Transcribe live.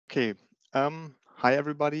Okay. Hi,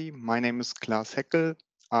 everybody. My name is Claas Heckel.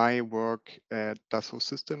 I work at Dassault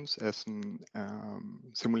Systems as an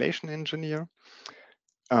simulation engineer.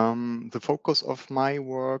 The focus of my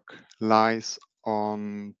work lies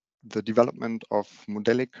on the development of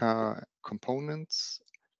Modelica components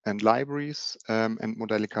and libraries and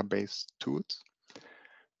Modelica-based tools.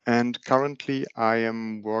 And currently, I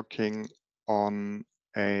am working on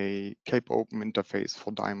a Cape Open interface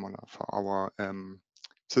for Dymola for our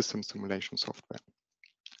system simulation software.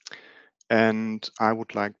 And I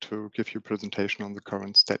would like to give you a presentation on the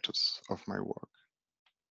current status of my work.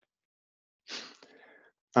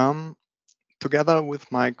 Together with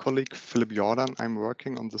my colleague Philip Jordan, I'm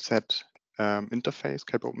working on the set interface,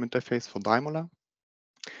 Cape Open interface for Dymola.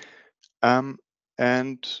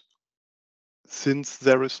 And since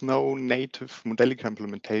there is no native Modelica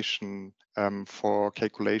implementation for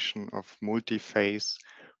calculation of multi-phase,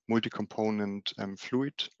 multi-component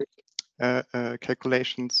fluid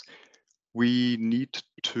calculations, we need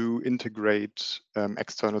to integrate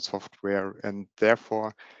external software, and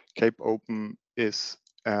therefore Cape Open is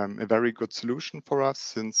a very good solution for us,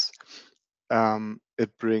 since it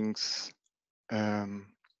brings a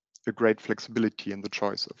great flexibility in the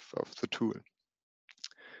choice of the tool.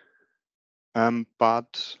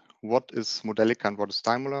 But what is Modelica and what is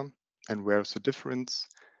Dymola, and where is the difference?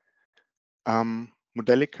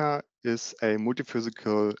 Modelica is a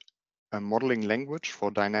multiphysical modeling language for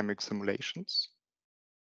dynamic simulations.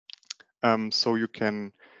 So you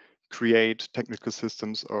can create technical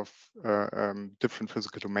systems of different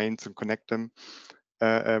physical domains and connect them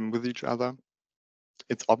with each other.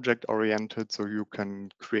 It's object-oriented, so you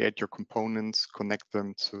can create your components, connect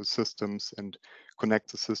them to systems, and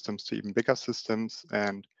connect the systems to even bigger systems.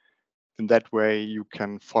 And in that way, you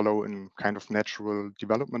can follow in kind of natural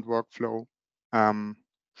development workflow.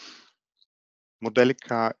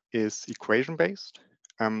 Modelica is equation-based.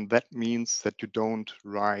 That means that you don't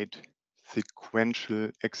write sequential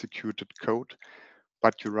executed code,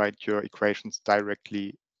 but you write your equations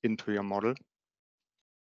directly into your model.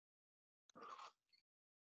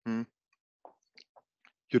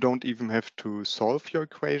 You don't even have to solve your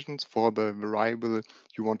equations for the variable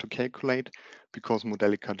you want to calculate, because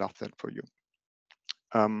Modelica does that for you.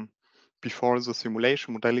 Before the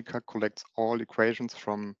simulation, Modelica collects all equations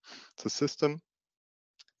from the system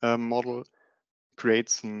model,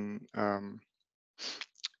 creates an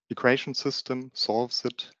equation system, solves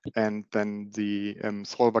it, and then the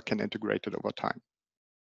solver can integrate it over time.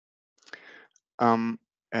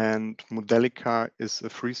 And Modelica is a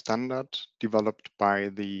free standard developed by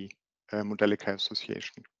the Modelica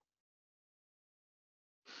Association.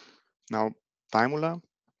 Now, Dymola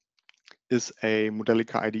is a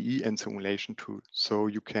Modelica IDE and simulation tool, so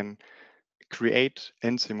you can create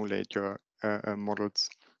and simulate your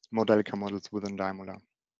Modelica models within Dymola.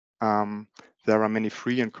 There are many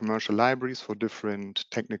free and commercial libraries for different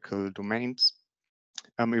technical domains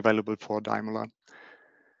available for Dymola.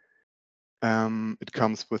 It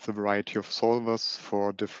comes with a variety of solvers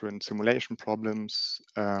for different simulation problems.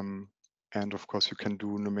 And of course, you can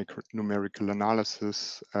do numerical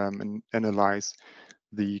analysis and analyze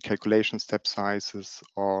the calculation step sizes,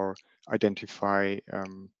 or identify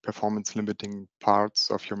performance limiting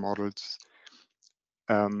parts of your models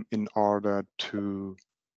in order to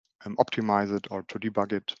optimize it or to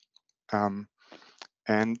debug it.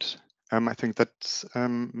 And I think that's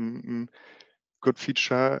good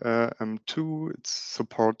feature too. It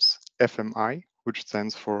supports FMI, which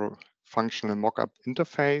stands for Functional Mockup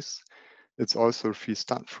Interface. It's also a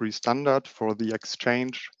free standard for the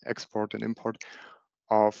exchange, export, and import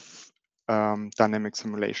of dynamic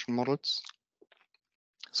simulation models.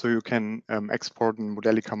 So you can export a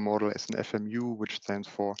Modelica model as an FMU, which stands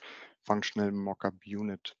for Functional Mockup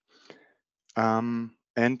Unit. And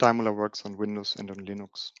Dymola works on Windows and on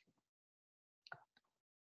Linux.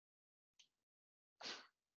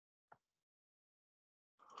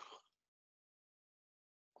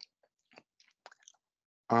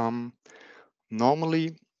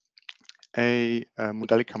 Normally, a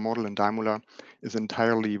Modelica model in Dymola is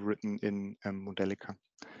entirely written in Modelica,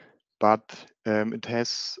 but it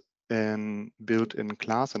has a built-in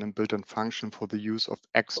class and a built-in function for the use of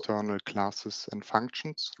external classes and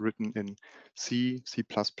functions written in C, C++,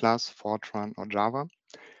 Fortran, or Java.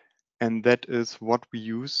 And that is what we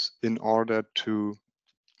use in order to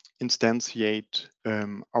instantiate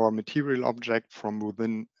our material object from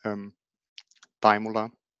within Dymola,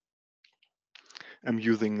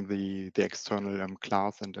 using the external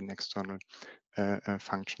class and an external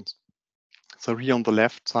functions. So here on the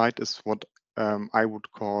left side is what I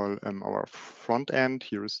would call our front end.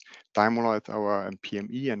 Here's Dymola as our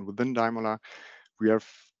PME, and within Dymola, we have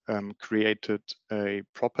created a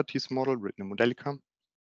properties model written in Modelica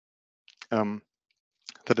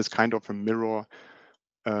that is kind of a mirror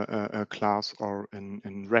class or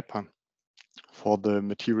in wrapper for the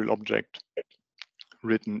material object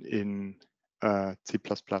written in C++.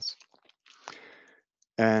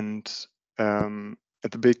 And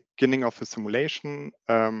at the beginning of a simulation,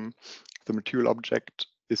 the material object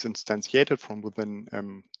is instantiated from within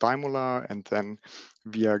Dymola, and then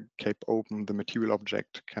via COBIA, the material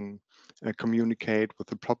object can communicate with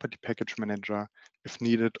the property package manager if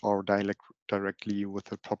needed, or directly with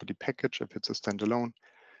the property package if it's a standalone.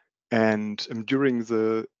 And during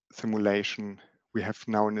the simulation, we have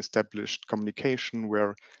now an established communication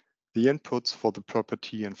where the inputs for the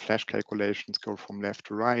property and flash calculations go from left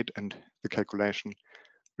to right, and the calculation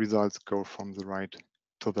results go from the right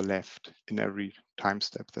to the left in every time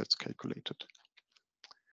step that's calculated.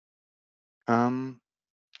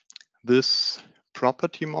 This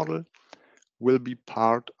property model will be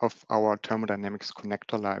part of our thermodynamics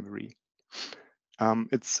connector library.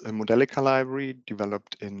 It's a Modelica library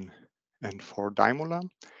developed in and for Dymola,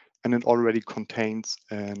 and it already contains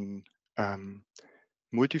an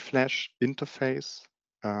multi-flash interface.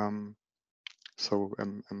 So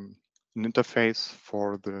an interface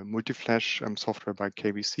for the multi-flash software by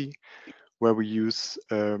KBC, where we use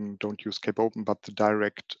don't use COBIA, but the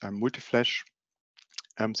direct multi-flash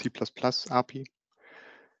C++ API.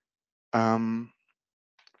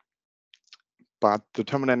 But the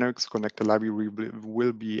thermodynamics connector library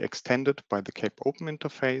will be extended by the COBIA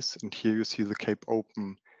interface, and here you see the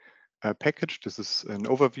COBIA package. This is an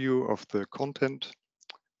overview of the content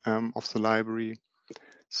of the library.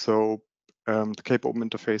 So the COBIA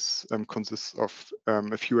interface consists of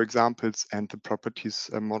a few examples and the properties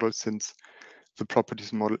model, since the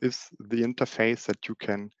properties model is the interface that you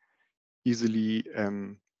can easily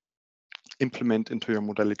implement into your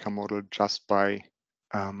Modelica model just by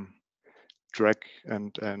drag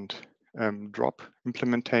and drop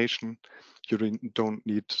implementation. You don't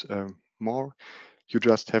need more. You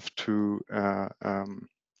just have to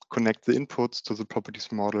connect the inputs to the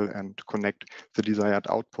properties model and connect the desired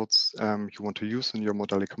outputs you want to use in your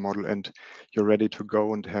Modelica model, and you're ready to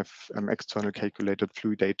go and have external calculated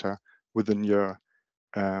fluid data within your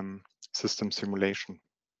system simulation.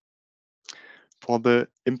 For the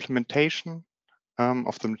implementation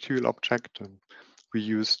of the material object, we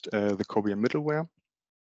used the COBIA middleware.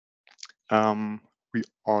 We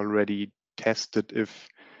already tested if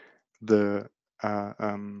the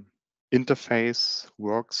interface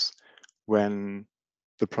works when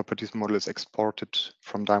the properties model is exported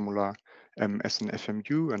from Dymola as an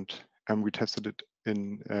FMU, and we tested it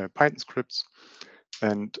in Python scripts,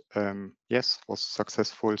 and yes, was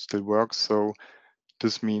successful, still works. So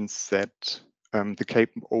this means that the COBIA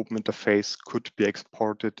interface could be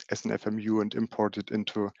exported as an FMU and imported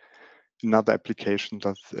into another application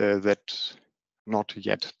that not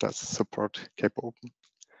yet does support COBIA.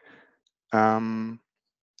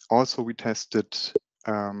 Also, we tested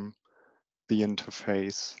the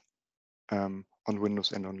interface on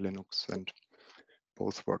Windows and on Linux, and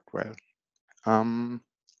both worked well.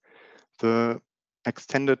 The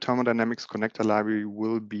extended thermodynamics connector library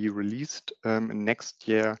will be released next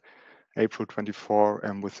year, April 24,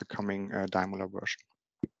 with the coming Dymola version.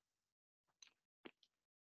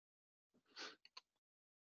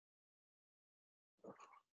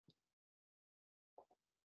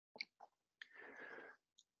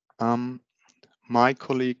 My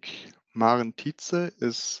colleague Maren Tietze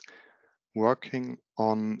is working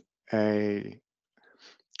on a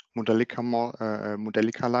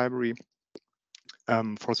Modelica library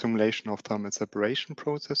for simulation of thermal separation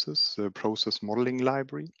processes, the process modeling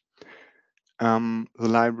library. The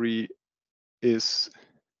library is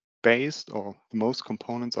based, or most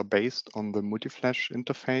components are based on the multi-flash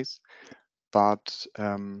interface, but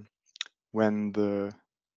when the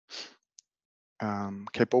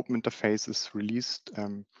COBIA interface is released,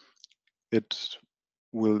 it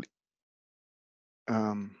will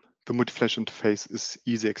the multi-flash interface is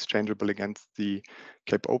easy exchangeable against the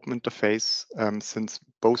COBIA interface, since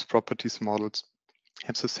both properties models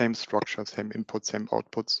have the same structure, same inputs, same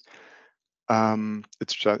outputs.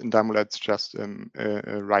 It's just in Dymola, it's just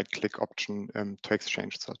a right-click option to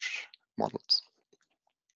exchange such models.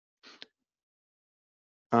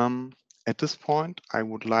 At this point, I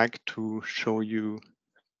would like to show you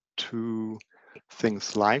two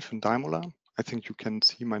things live in Dymola. I think you can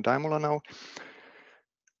see my Dymola now.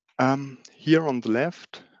 Here on the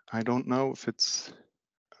left, I don't know if it's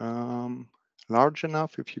large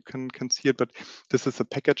enough if you can see it, but this is a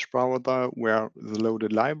package browser where the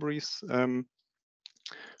loaded libraries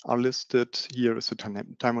are listed. Here is the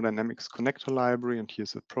thermodynamics connector library, and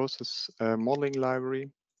here's a process modeling library.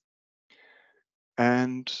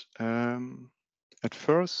 And at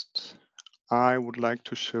first, I would like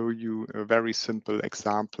to show you a very simple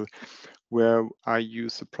example where I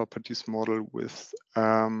use a properties model with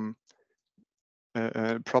a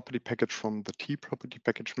property package from the T property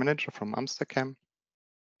package manager from Amsterdam.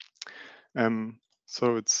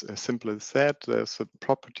 So it's as simple as that. There's a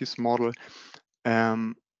properties model,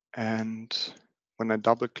 and when I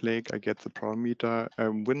double click, I get the parameter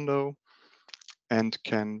window and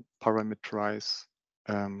can parameterize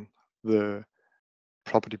the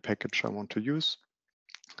property package I want to use.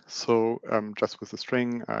 So just with a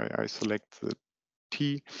string, I select the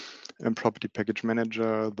T and property package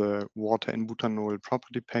manager, the water and butanol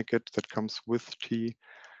property package that comes with T.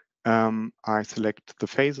 I select the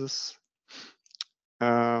phases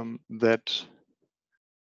that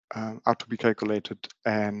are to be calculated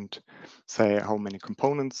and say how many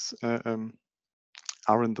components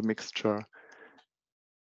are in the mixture.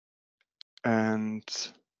 And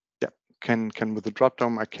yeah, can with the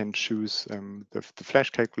dropdown I can choose the flash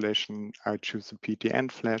calculation. I choose the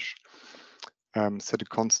PTN flash, set a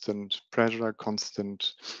constant pressure,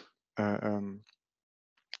 constant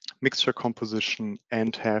mixture composition,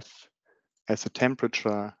 and have as a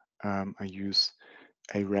temperature I use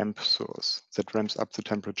a ramp source that ramps up the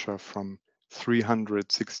temperature from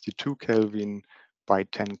 362 Kelvin by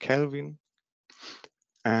 10 Kelvin.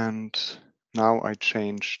 And now I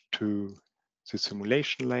change to the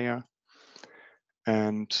simulation layer.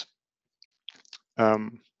 And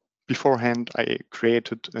beforehand, I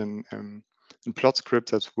created a plot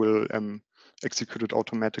script that will execute it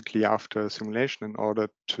automatically after simulation in order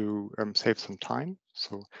to save some time.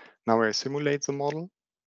 So now I simulate the model.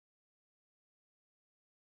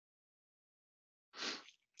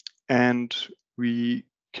 And we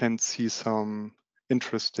can see some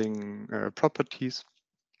interesting properties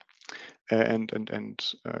and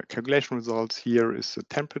calculation results. Here is the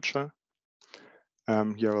temperature.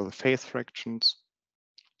 Here are the phase fractions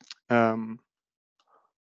of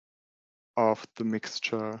the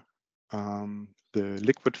mixture, the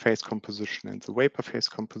liquid phase composition and the vapor phase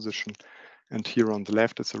composition. And here on the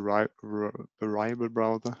left is a variable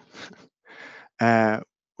browser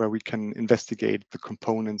where we can investigate the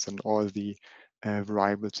components and all the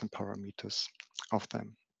variables and parameters of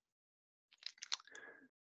them.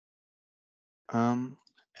 And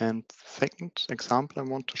the second example I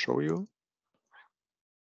want to show you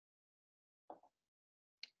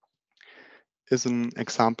is an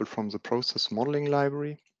example from the process modeling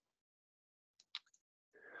library.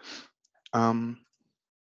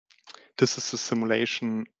 This is a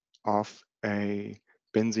simulation of a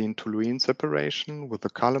benzene toluene separation with a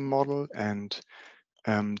column model and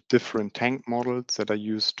different tank models that are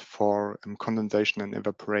used for condensation and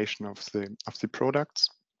evaporation of the products.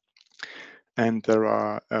 And there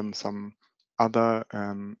are some other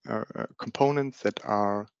components that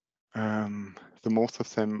are the most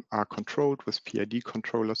of them are controlled with PID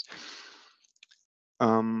controllers.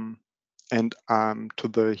 And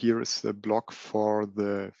here is the block for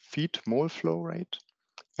the feed mole flow rate.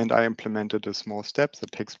 And I implemented a small step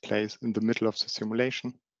that takes place in the middle of the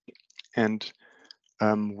simulation and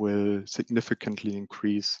will significantly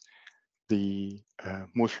increase the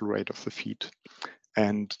mole flow rate of the feed.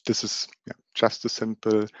 And this is just a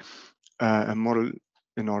simple model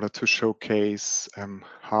in order to showcase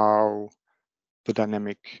how the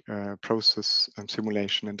dynamic process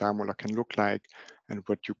simulation in Dymola can look like and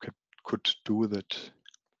what you could do with it.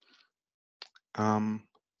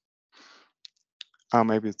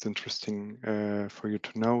 Maybe it's interesting for you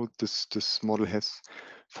to know this model has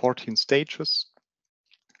 14 stages.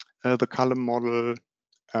 The column model,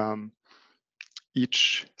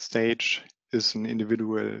 each stage is an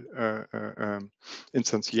individual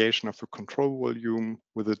instantiation of a control volume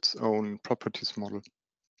with its own properties model.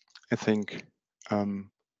 I think,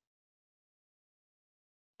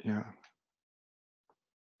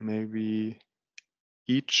 maybe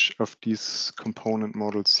each of these component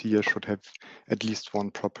models here should have at least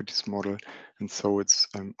one properties model, and so its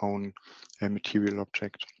own material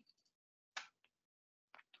object.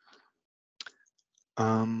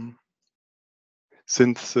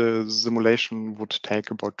 Since the simulation would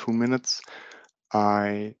take about 2 minutes,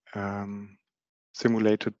 I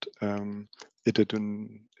simulated it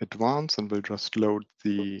in advance and will just load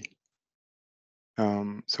the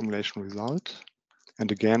simulation result.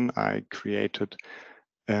 And again, I created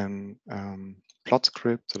a plot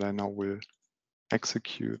script that I now will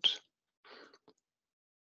execute.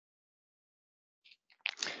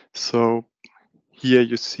 So here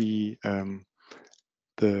you see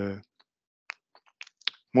the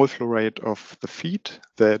mole flow rate of the feed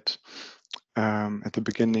that at the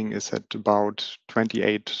beginning is at about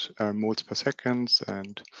 28 moles per second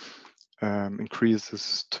and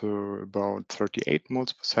increases to about 38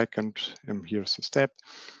 moles per second. Here's the step.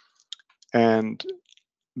 And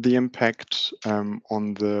the impact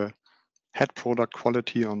on the head product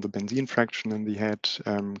quality, on the benzene fraction in the head,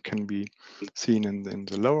 can be seen in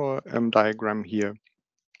the lower diagram here.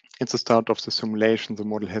 It's the start of the simulation. The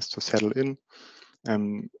model has to settle in.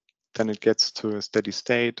 Then it gets to a steady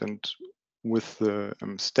state, and with the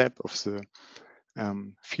step of the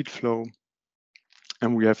feed flow,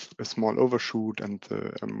 and we have a small overshoot, and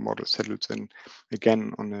the model settles in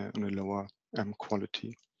again on a lower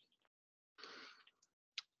quality.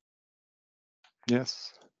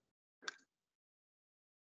 Yes,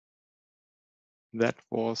 that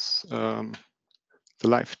was the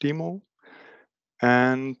live demo,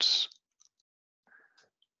 and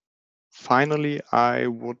finally, I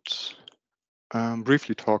would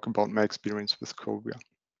briefly talk about my experience with COBIA.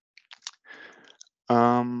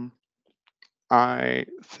 I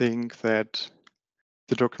think that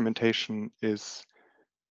the documentation is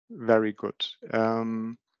very good.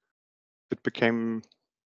 It became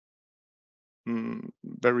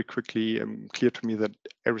very quickly clear to me that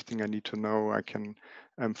everything I need to know I can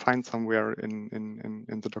find somewhere in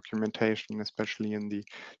the documentation, especially in the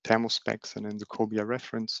thermospecs and in the COBIA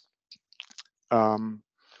reference.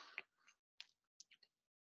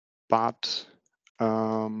 But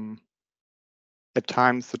at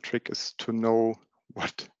times the trick is to know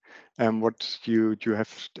what you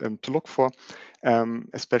have to look for,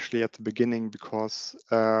 especially at the beginning, because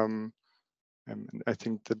I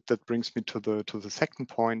think that brings me to the second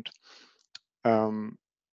point.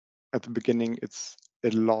 At the beginning, it's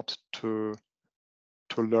a lot to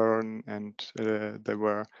learn, and there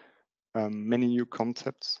were many new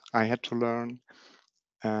concepts I had to learn,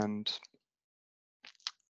 and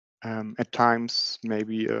at times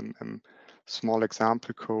maybe small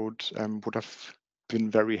example code would have been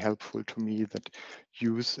very helpful to me that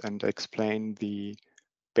use and explain the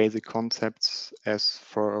basic concepts, as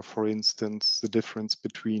for instance the difference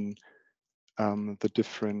between the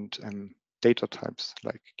different data types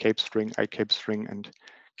like cape string, iCape string, and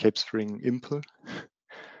cape string impl.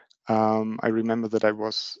 I remember that I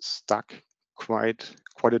was stuck quite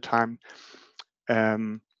a time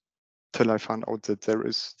till I found out that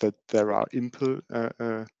there are impl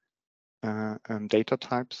data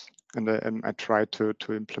types, and I tried to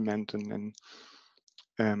implement an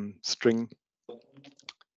string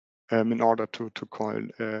in order to call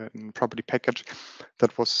a property package.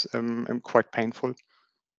 That was quite painful.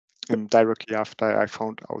 Directly after I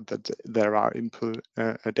found out that there are impl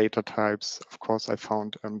data types, of course, I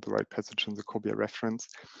found the right passage in the COBIA reference.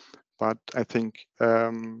 But I think,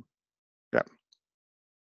 yeah,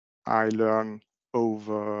 I learn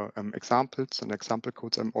over examples and example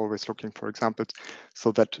codes. I'm always looking for examples,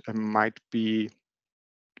 so that might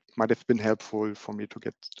have been helpful for me to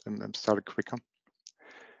get started quicker.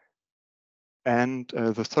 And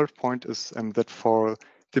the third point is that for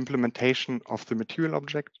the implementation of the material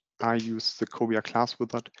object, I use the COBIA class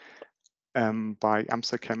wizard by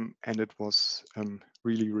Amsterdam, and it was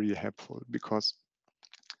really helpful, because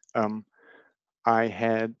I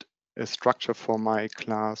had a structure for my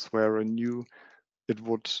class where I knew it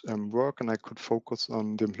would work, and I could focus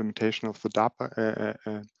on the implementation of the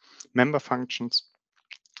DAPA member functions.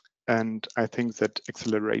 And I think that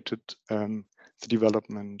accelerated the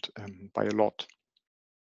development by a lot.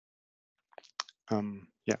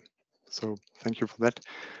 Yeah, so thank you for that.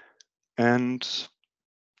 And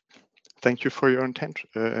thank you for your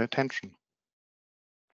attention.